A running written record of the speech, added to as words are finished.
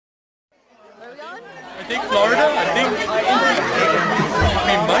think Florida. I think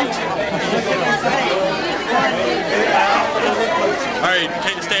we might. All right,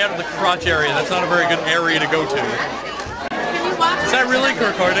 stay out of the crotch area. That's not a very good area to go to. Is that really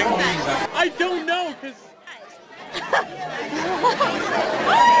recording? I don't know, cause.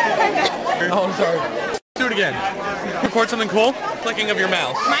 Oh, I'm sorry. Do it again. Record something cool. Clicking of your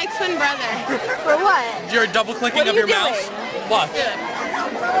mouse. My twin brother. For what? You're double clicking of your mouse. What?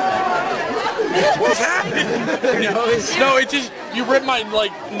 What's happening? No, it just you ripped my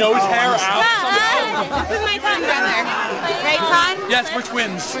nose hair out. This is my twin brother. Right, Todd? Yes, we're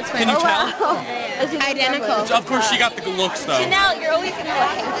twins. Can you tell? Identical. Of course, she got the looks though. Chanel, you're always in the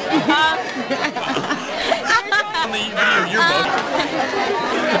way. On the video yearbook.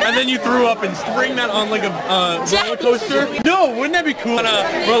 And then you threw up and spring that on like a roller coaster. No, wouldn't that be cool? On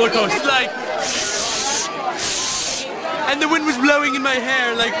a roller coaster, like, and the wind was blowing in my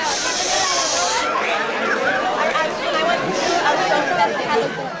hair, like.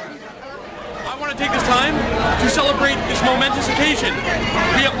 I want to take this time to celebrate this momentous occasion.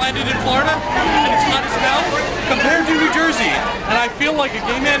 We have landed in Florida, and it's hot as hell compared to New Jersey. And I feel like a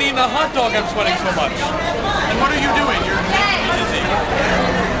gay man eating a hot dog. I'm sweating so much. And what are you doing? You're making me dizzy.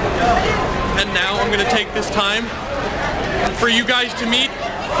 And now I'm going to take this time for you guys to meet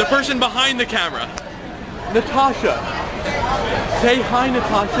the person behind the camera. Natasha. Say hi,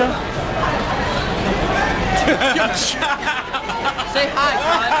 Natasha. Say hi,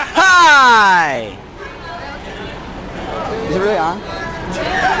 Todd. Hi! Is it really on?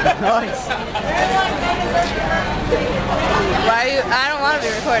 Nice. Why are you? I don't want to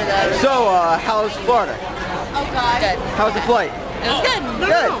be recorded though. So, how's Florida? Oh God. Good. How's the flight? It was good.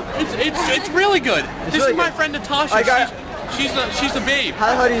 No, it's really good. This really is my good. friend Natasha. She's a babe.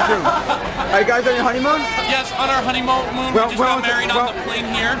 How the hell do you do? Are you guys on your honeymoon? Yes, on our honeymoon. We just got married on the plane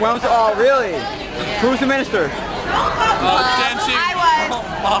here. Oh, really? Yeah. Who's the minister? Dancing. I was.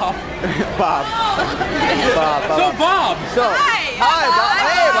 Bob. Bob. So Bob. So, Hi. hi, Bob.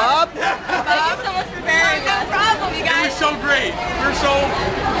 Hey, Bob. Thank you so much for bearing us. No problem, you It was guys. so great.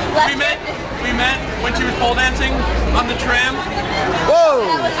 We met when she was pole dancing on the tram. Whoa.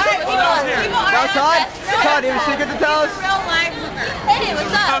 Now, Todd, do you have a secret to tell us? Real life hooker. Hey,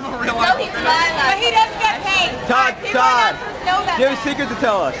 what's up? I'm a real life No, he's fine. But he doesn't get paid. Todd, do you have a secret to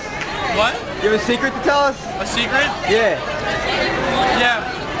tell us? What? Do you have a secret to tell us? A secret? Yeah. Yeah.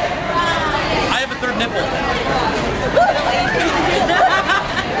 I have a third nipple.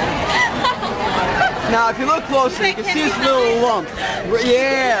 Now, if you look closer, you can see this little lump.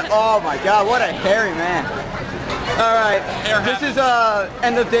 Yeah. Oh my God, what a hairy man. All right. This is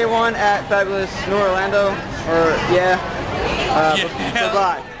end of day one at Fabulous New Orlando. Or yeah.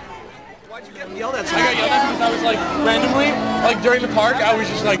 Goodbye. Why'd you get yelled at? I got yelled at because I was like randomly, like during the park, I was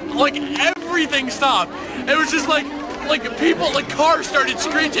just like everything stopped. It was just like people, cars started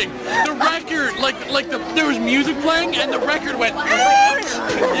screeching. The record, there was music playing and the record went. Yes.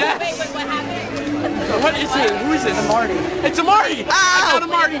 Wait, what happened? What is it? Who is this? Marty. It's a Marty! I got a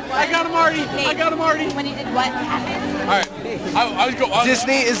Marty! I got a Marty! I got a Marty! When you did what happened? Alright, I was going.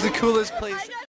 Disney is the coolest place.